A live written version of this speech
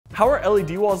How are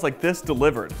LED walls like this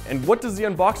delivered? And what does the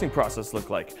unboxing process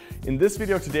look like? In this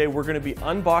video today, we're going to be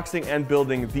unboxing and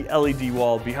building the LED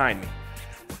wall behind me.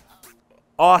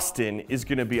 Austin is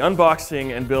going to be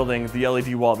unboxing and building the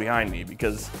LED wall behind me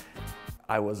because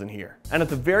I wasn't here. And at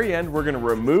the very end, we're going to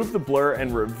remove the blur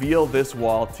and reveal this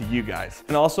wall to you guys.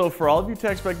 And also, for all of you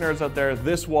tech spec nerds out there,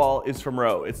 this wall is from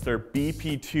Rowe. It's their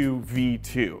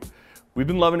BP2V2. We've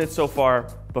been loving it so far,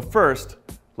 but first,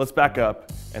 let's back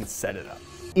up and set it up.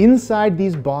 Inside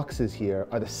these boxes here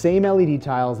are the same LED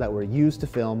tiles that were used to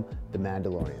film The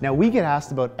Mandalorian. Now, we get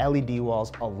asked about LED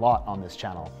walls a lot on this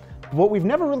channel. But what we've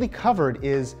never really covered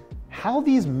is how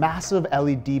these massive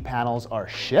LED panels are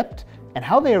shipped and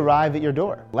how they arrive at your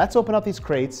door. Let's open up these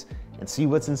crates and see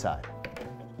what's inside.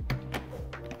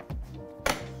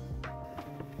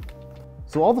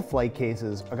 So all the flight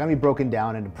cases are gonna be broken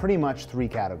down into pretty much 3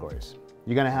 categories.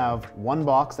 You're gonna have one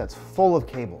box that's full of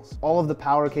cables, all of the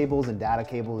power cables and data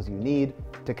cables you need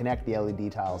to connect the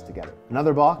LED tiles together.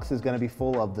 Another box is gonna be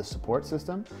full of the support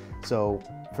system. So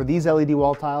for these LED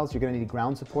wall tiles, you're gonna need a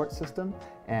ground support system,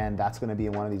 and that's gonna be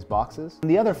in one of these boxes. And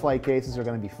the other flight cases are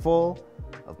gonna be full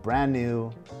of brand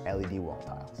new LED wall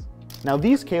tiles. Now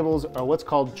these cables are what's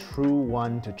called true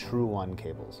 1 to true 1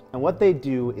 cables. And what they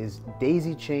do is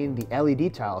daisy chain the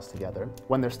LED tiles together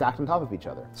when they're stacked on top of each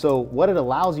other. So what it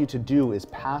allows you to do is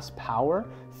pass power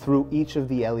through each of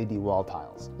the LED wall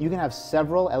tiles. You can have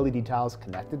several LED tiles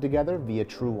connected together via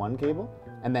true 1 cable,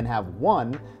 and then have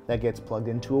one that gets plugged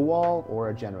into a wall or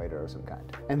a generator of some kind.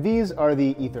 And these are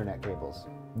the Ethernet cables.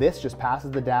 This just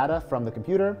passes the data from the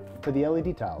computer to the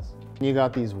LED tiles. You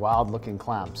got these wild looking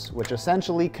clamps, which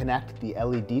essentially connect the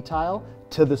LED tile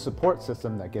to the support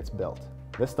system that gets built.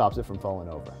 This stops it from falling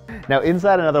over. Now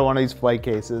inside another one of these flight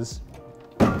cases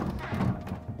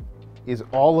is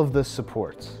all of the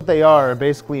supports. What they are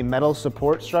basically metal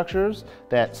support structures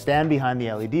that stand behind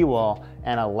the LED wall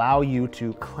and allow you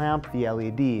to clamp the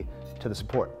LED to the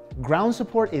support. Ground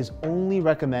support is only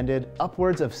recommended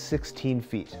upwards of 16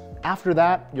 feet. After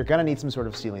that, you're gonna need some sort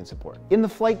of ceiling support. In the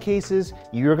flight cases,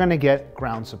 you're gonna get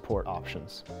ground support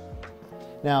options.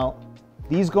 Now,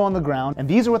 these go on the ground, and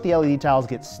these are what the LED tiles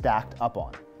get stacked up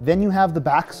on. Then you have the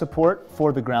back support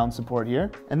for the ground support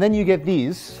here, and then you get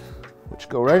these, which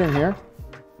go right in here,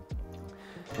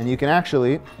 and you can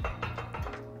actually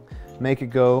make it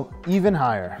go even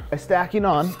higher by stacking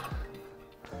on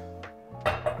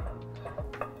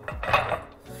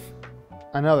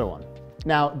another one.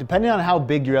 Now, depending on how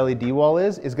big your LED wall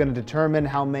is going to determine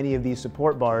how many of these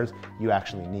support bars you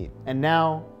actually need. And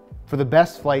now, for the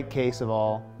best flight case of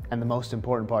all, and the most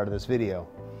important part of this video,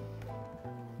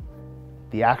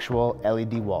 the actual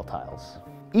LED wall tiles.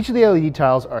 Each of the LED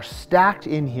tiles are stacked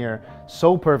in here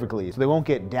so perfectly so they won't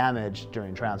get damaged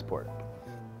during transport.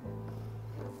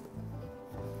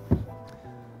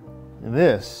 And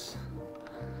this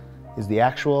is the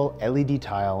actual LED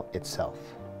tile itself.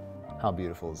 How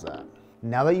beautiful is that?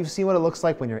 Now that you've seen what it looks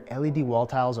like when your LED wall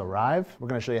tiles arrive, we're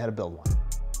gonna show you how to build one.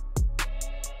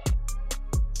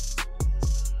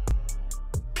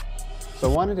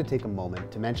 So I wanted to take a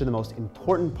moment to mention the most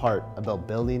important part about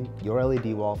building your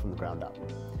LED wall from the ground up: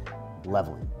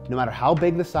 leveling. No matter how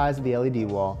big the size of the LED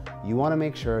wall, you wanna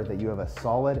make sure that you have a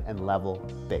solid and level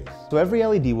base. So every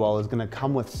LED wall is gonna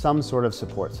come with some sort of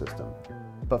support system.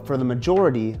 But for the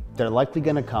majority, they're likely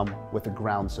gonna come with a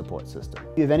ground support system.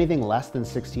 If you have anything less than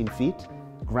 16 feet,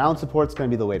 ground support's gonna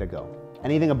be the way to go.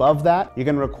 Anything above that, you're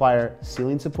gonna require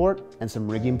ceiling support and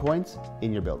some rigging points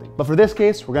in your building. But for this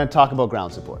case, we're gonna talk about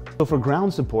ground support. So for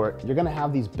ground support, you're gonna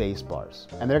have these base bars,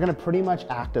 and they're gonna pretty much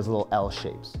act as little L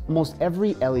shapes. Almost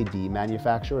every LED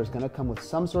manufacturer is gonna come with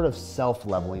some sort of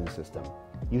self-leveling system.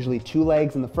 Usually 2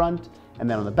 legs in the front, and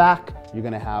then on the back, you're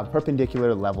gonna have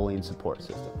perpendicular leveling support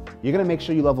system. You're gonna make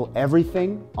sure you level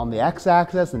everything on the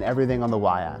x-axis and everything on the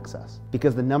y-axis.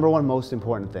 Because the #1 most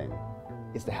important thing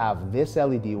is to have this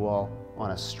LED wall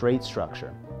on a straight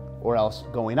structure, or else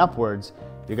going upwards,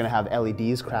 you're gonna have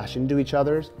LEDs crash into each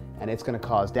other, and it's gonna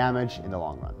cause damage in the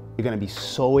long run. You're gonna be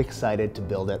so excited to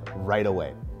build it right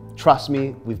away. Trust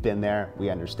me, we've been there, we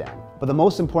understand. But the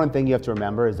most important thing you have to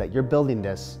remember is that you're building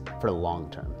this for the long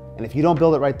term. And if you don't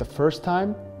build it right the first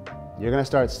time, you're gonna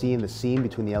start seeing the seam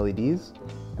between the LEDs,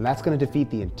 and that's gonna defeat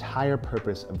the entire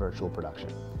purpose of virtual production.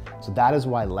 So that is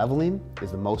why leveling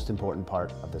is the most important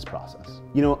part of this process.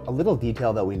 You know, a little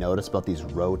detail that we notice about these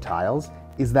Rowe tiles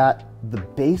is that the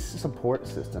base support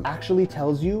system actually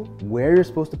tells you where you're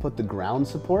supposed to put the ground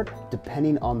support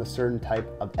depending on the certain type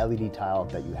of LED tile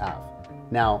that you have.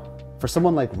 Now, For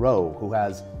someone like Ro, who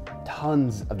has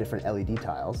tons of different LED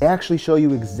tiles, they actually show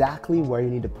you exactly where you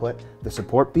need to put the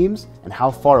support beams and how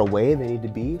far away they need to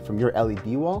be from your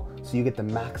LED wall so you get the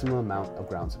maximum amount of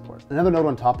ground support. Another note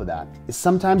on top of that is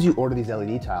sometimes you order these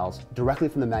LED tiles directly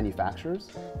from the manufacturers,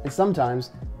 and sometimes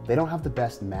they don't have the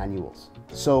best manuals.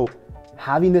 So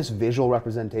having this visual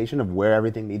representation of where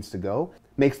everything needs to go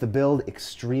makes the build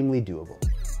extremely doable.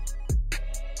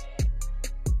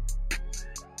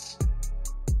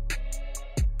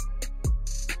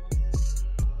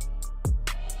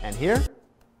 And here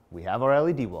we have our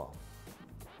LED wall.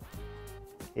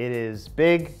 It is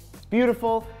big, it's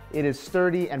beautiful, it is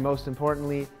sturdy, and most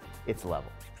importantly, it's level.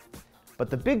 But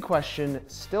the big question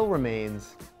still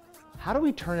remains, how do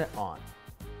we turn it on?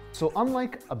 So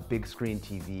unlike a big screen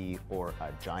TV or a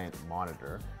giant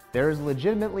monitor, there is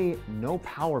legitimately no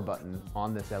power button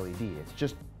on this LED. It's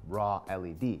just raw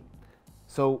LED.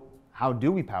 So how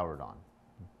do we power it on?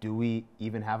 Do we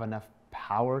even have enough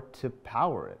power to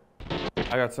power it?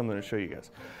 I got something to show you guys.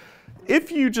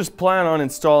 If you just plan on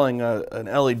installing an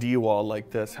LED wall like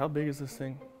this, how big is this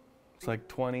thing? It's like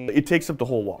 20. It takes up the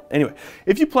whole wall. Anyway,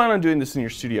 if you plan on doing this in your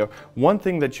studio, one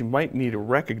thing that you might need to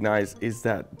recognize is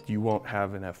that you won't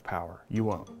have enough power. You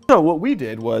won't. So what we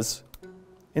did was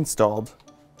installed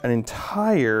an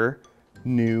entire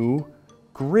new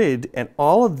grid, and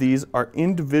all of these are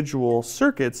individual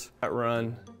circuits that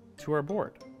run to our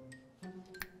board.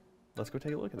 Let's go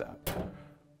take a look at that.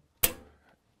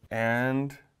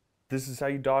 And this is how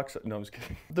you dock, no, I'm just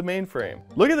kidding. The mainframe.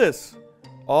 Look at this.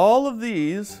 All of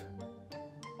these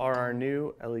are our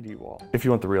new LED wall. If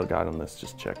you want the real guide on this,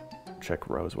 just check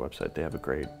Ro's website. They have a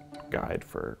great guide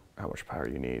for how much power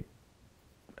you need,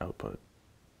 output.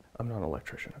 I'm not an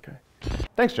electrician, okay?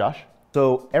 Thanks, Josh.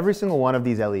 So every single one of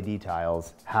these LED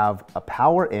tiles have a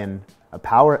power in, a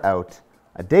power out,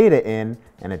 a data in,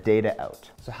 and a data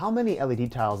out. So how many LED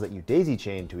tiles that you daisy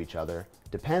chain to each other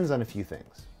depends on a few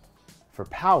things. For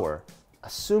power,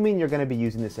 assuming you're going to be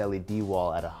using this LED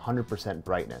wall at 100%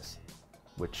 brightness,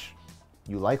 which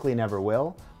you likely never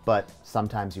will, but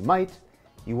sometimes you might,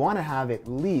 you want to have at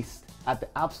least, at the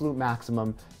absolute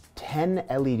maximum, 10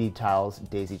 LED tiles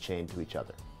daisy chained to each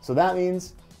other. So that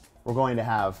means we're going to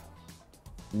have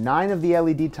 9 of the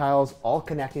LED tiles all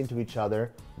connecting to each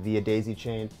other via daisy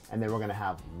chain, and then we're going to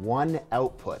have one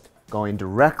output going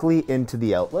directly into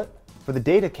the outlet. For the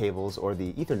data cables or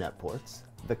the Ethernet ports,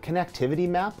 the connectivity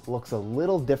map looks a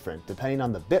little different depending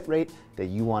on the bit rate that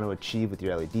you want to achieve with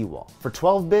your LED wall. For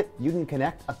 12-bit, you can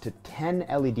connect up to 10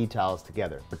 LED tiles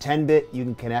together. For 10-bit, you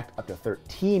can connect up to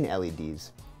 13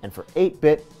 LEDs. And for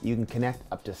 8-bit, you can connect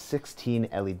up to 16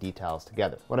 LED tiles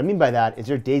together. What I mean by that is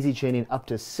you're daisy chaining up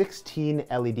to 16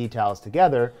 LED tiles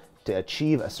together to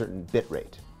achieve a certain bit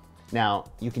rate.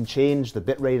 Now, you can change the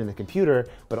bit rate in the computer,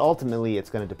 but ultimately it's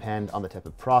going to depend on the type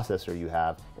of processor you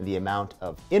have and the amount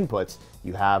of inputs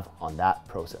you have on that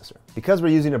processor. Because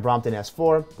we're using a Brompton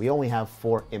S4, we only have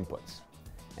 4 inputs.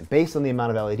 And based on the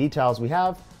amount of LED tiles we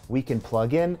have, we can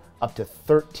plug in up to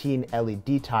 13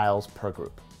 LED tiles per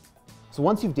group. So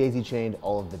once you've daisy chained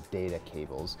all of the data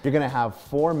cables, you're going to have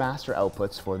 4 master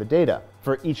outputs for the data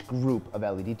for each group of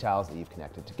LED tiles that you've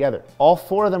connected together. All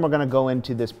 4 of them are going to go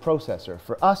into this processor.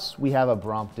 For us, we have a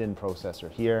Brompton processor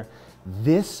here.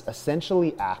 This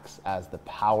essentially acts as the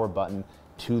power button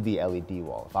to the LED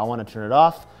wall. If I want to turn it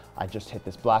off, I just hit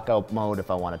this blackout mode. If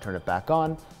I want to turn it back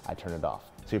on, I turn it off.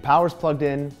 So your power's plugged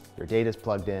in, your data's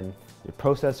plugged in, your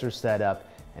processor's set up,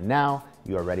 and now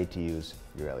you are ready to use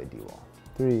your LED wall.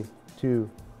 3, 2,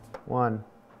 1.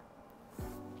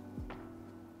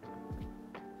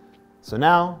 So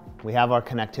now we have our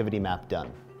connectivity map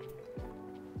done.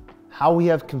 How we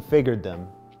have configured them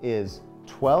is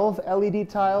 12 LED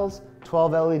tiles,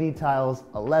 12 LED tiles,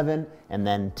 11, and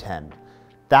then 10.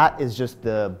 That is just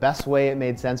the best way it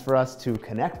made sense for us to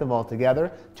connect them all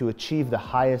together to achieve the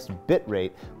highest bit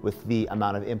rate with the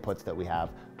amount of inputs that we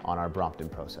have on our Brompton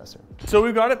processor. So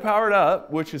we've got it powered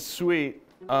up, which is sweet.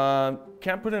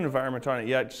 Can't put an environment on it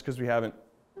yet just because we haven't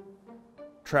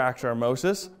tracked our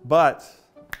MOSIS, but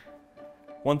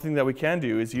one thing that we can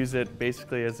do is use it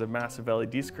basically as a massive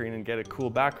LED screen and get a cool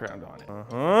background on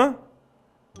it.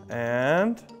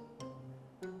 And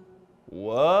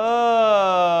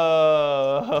whoa,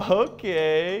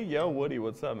 okay. Yo, Woody,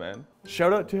 what's up, man?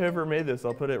 Shout out to whoever made this.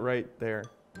 I'll put it right there.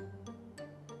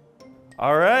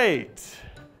 All right,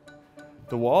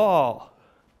 the wall.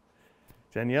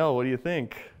 Danielle, what do you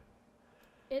think?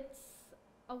 It's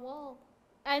a wall.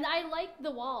 And I like the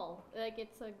wall. Like,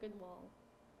 it's a good wall.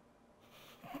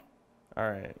 All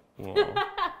right, well,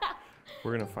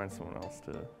 we're gonna find someone else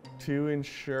to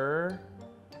ensure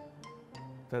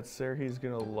that Serhi's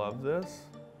gonna love this.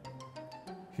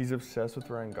 He's obsessed with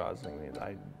Ryan Gosling.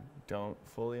 I don't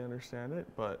fully understand it,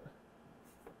 but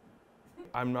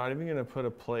I'm not even gonna put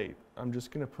a plate. I'm just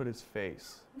gonna put his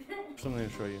face. Something to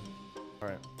show you. All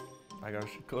right, I got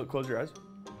you. Close your eyes.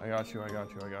 I got you, I got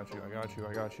you, I got you, I got you,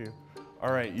 I got you.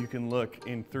 All right, you can look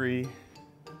in 3,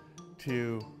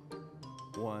 2,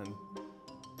 1.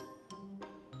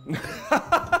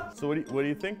 So what do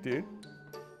you think, dude?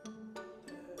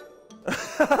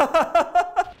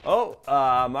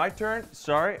 Oh, my turn.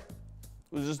 Sorry.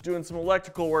 Was just doing some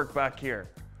electrical work back here.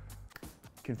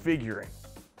 Configuring.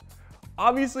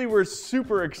 Obviously, we're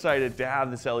super excited to have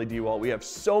this LED wall. We have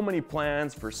so many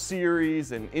plans for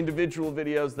series and individual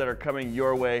videos that are coming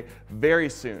your way very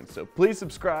soon. So please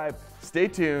subscribe, stay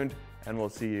tuned, and we'll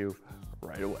see you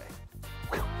right away.